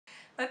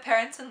My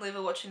parents and Liv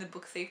are watching The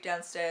Book Thief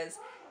downstairs,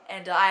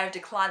 and I have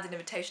declined an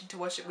invitation to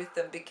watch it with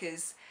them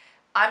because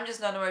I'm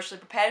just not emotionally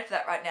prepared for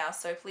that right now,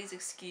 so please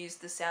excuse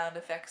the sound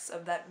effects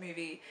of that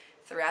movie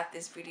throughout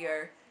this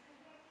video.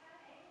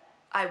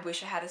 I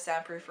wish I had a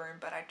soundproof room,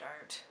 but I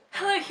don't.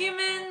 Hello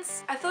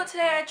humans! I thought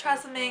today I'd try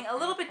something a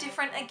little bit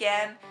different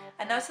again.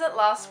 I noticed that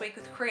last week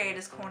with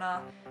Creators Corner,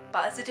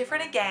 but it's a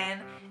different again.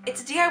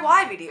 It's a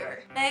DIY video.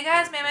 Now you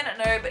guys may or may not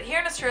know, but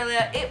here in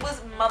Australia, it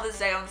was Mother's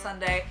Day on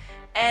Sunday,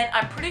 and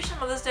I'm pretty sure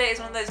Mother's Day is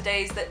one of those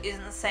days that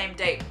isn't the same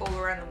date all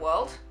around the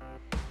world.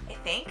 I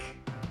think.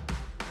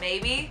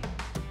 Maybe.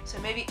 So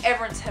maybe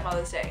everyone's had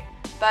Mother's Day.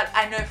 But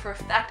I know for a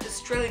fact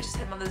Australia just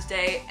had Mother's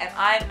Day, and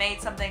I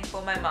made something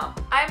for my mum.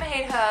 I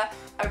made her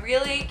a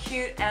really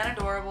cute and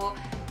adorable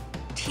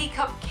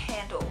teacup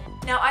candle.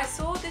 Now I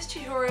saw this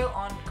tutorial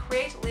on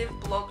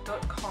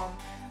createlivblog.com.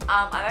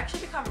 I've actually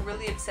become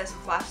really obsessed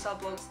with lifestyle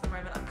blogs at the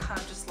moment. I'm kind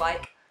of just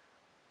like,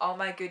 oh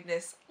my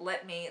goodness,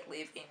 let me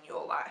live in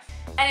your life.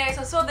 Anyway,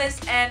 so I saw this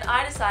and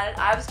I decided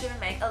I was going to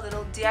make a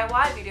little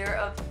DIY video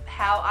of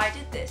how I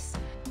did this.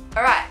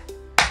 Alright,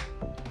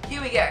 here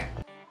we go.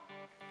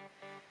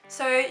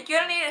 So you're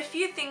going to need a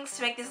few things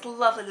to make this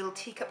lovely little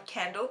teacup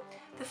candle.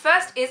 The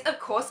first is, of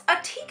course, a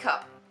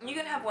teacup. You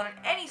can have one in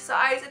any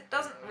size, it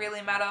doesn't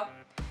really matter.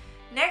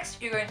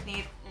 Next, you're going to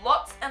need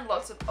lots and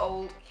lots of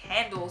old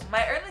candles.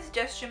 My only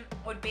suggestion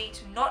would be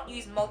to not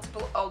use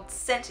multiple old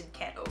scented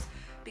candles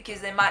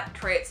because they might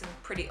create some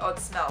pretty odd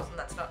smells and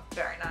that's not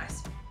very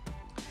nice.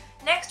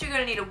 Next, you're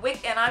going to need a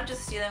wick, and I'm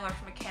just stealing one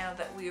from a candle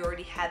that we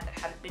already had that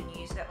hadn't been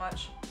used that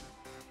much.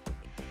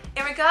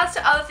 In regards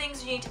to other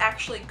things you need to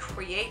actually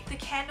create the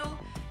candle,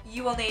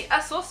 you will need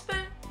a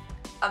saucepan,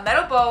 a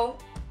metal bowl,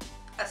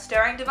 a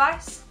stirring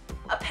device,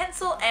 a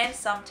pencil and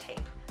some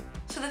tape.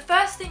 So the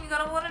first thing you're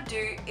going to want to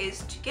do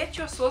is to get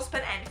your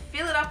saucepan and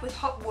fill it up with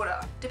hot water.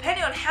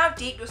 Depending on how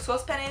deep your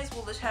saucepan is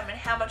will determine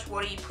how much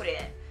water you put in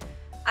it.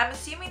 I'm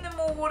assuming the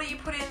more water you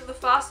put in, the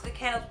faster the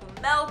candles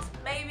will melt,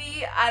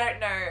 maybe, I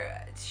don't know,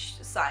 it's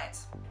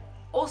science.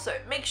 Also,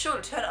 make sure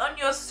to turn on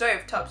your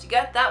stove top to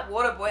get that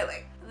water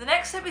boiling. The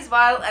next step is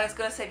vital and it's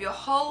going to save you a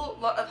whole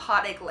lot of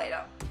heartache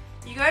later.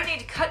 You're going to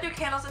need to cut your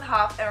candles in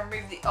half and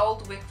remove the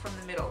old wick from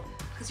the middle,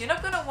 because you're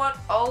not going to want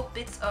old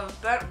bits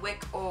of burnt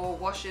wick or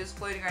washes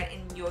floating around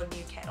in your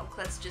new candle,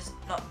 because that's just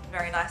not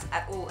very nice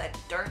at all, and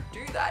don't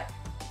do that.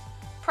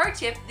 Pro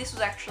tip, this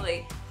was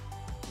actually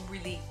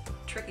really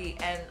tricky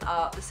and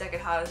the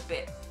second hardest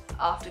bit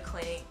after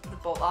cleaning the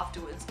bowl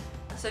afterwards.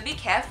 So be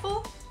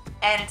careful,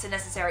 and it's a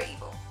necessary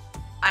evil.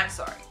 I'm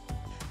sorry.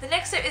 The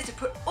next step is to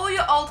put all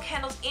your old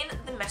candles in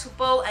the metal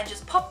bowl and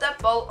just pop that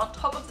bowl on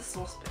top of the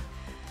saucepan.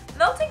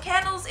 Melting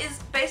candles is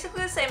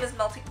basically the same as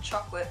melting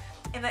chocolate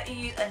in that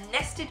you use a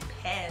nested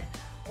pan.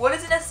 What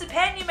is a nested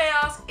pan, you may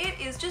ask? It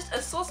is just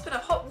a saucepan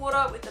of hot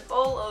water with a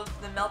bowl of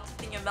the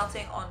thing you're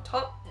melting on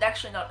top. It's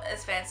actually not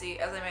as fancy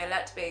as I made it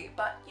out to be,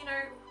 but you know,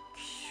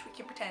 we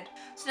can pretend.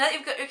 So now that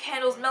you've got your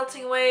candles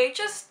melting away,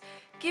 just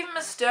give them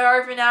a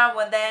stir every now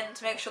and then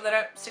to make sure they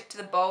don't stick to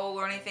the bowl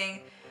or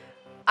anything.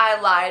 I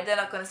lied, they're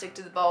not going to stick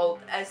to the bowl.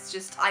 It's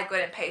just I got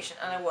impatient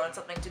and I wanted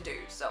something to do,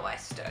 so I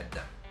stirred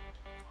them.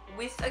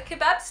 With a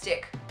kebab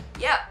stick.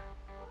 Yeah,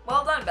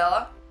 well done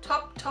Bella.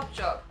 Top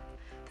job.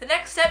 The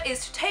next step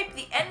is to tape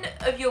the end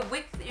of your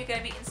wick that you're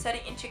going to be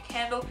inserting into your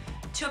candle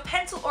to a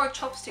pencil or a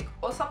chopstick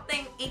or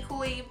something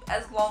equally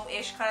as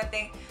long-ish kind of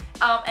thing,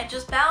 and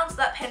just balance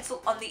that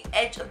pencil on the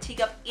edge of the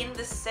teacup in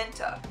the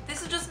center.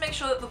 This will just make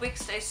sure that the wick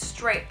stays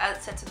straight as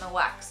it sets in the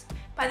wax.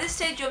 By this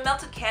stage, your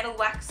melted candle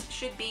wax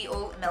should be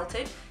all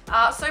melted,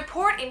 so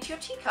pour it into your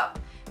teacup.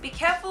 Be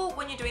careful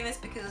when you're doing this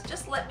because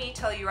just let me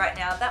tell you right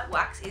now, that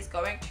wax is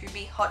going to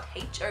be hot,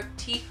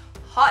 H-O-T,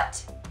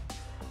 hot.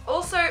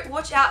 Also,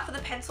 watch out for the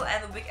pencil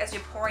and the wick as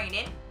you're pouring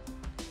it in,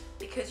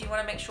 because you want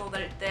to make sure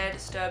that they're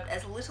disturbed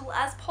as little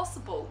as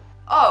possible.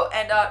 Oh,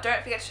 and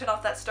don't forget to turn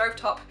off that stove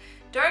top.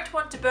 Don't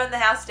want to burn the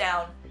house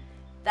down.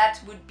 That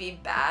would be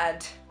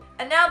bad.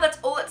 And now that's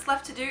all that's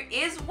left to do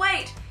is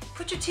wait.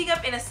 Put your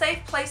teacup in a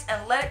safe place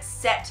and let it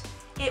set.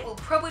 It will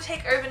probably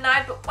take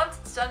overnight, but once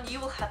it's done, you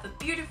will have a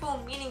beautiful,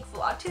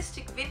 meaningful,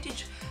 artistic,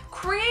 vintage,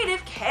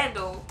 creative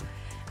candle.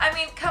 I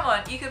mean, come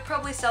on, you could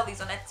probably sell these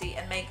on Etsy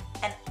and make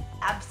an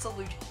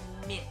absolute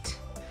mint.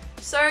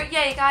 So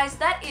yeah, you guys,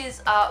 that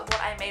is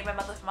what I made my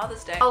mother for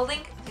Mother's Day. I'll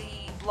link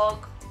the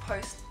blog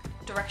post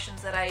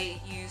directions that I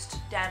used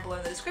down below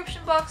in the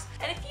description box.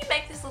 And if you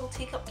make this little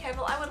teacup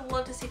candle, I would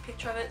love to see a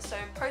picture of it. So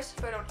post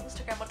a photo on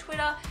Instagram or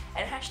Twitter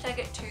and hashtag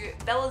it to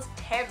Bella's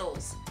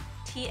Tandles,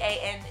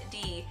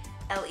 T-A-N-D-L-E-S,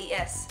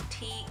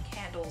 Tea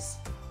Candles.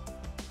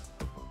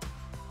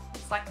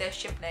 It's like their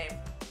ship name.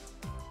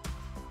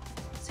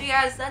 So you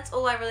guys, that's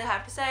all I really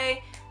have to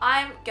say.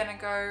 I'm gonna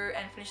go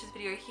and finish this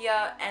video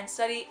here and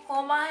study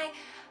for my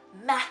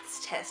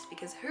maths test,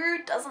 because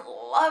who doesn't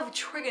love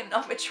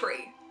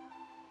trigonometry?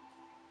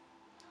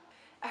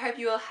 I hope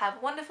you all have a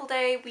wonderful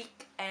day,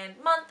 week, and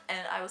month,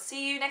 and I will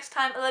see you next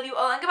time. I love you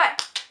all, and goodbye!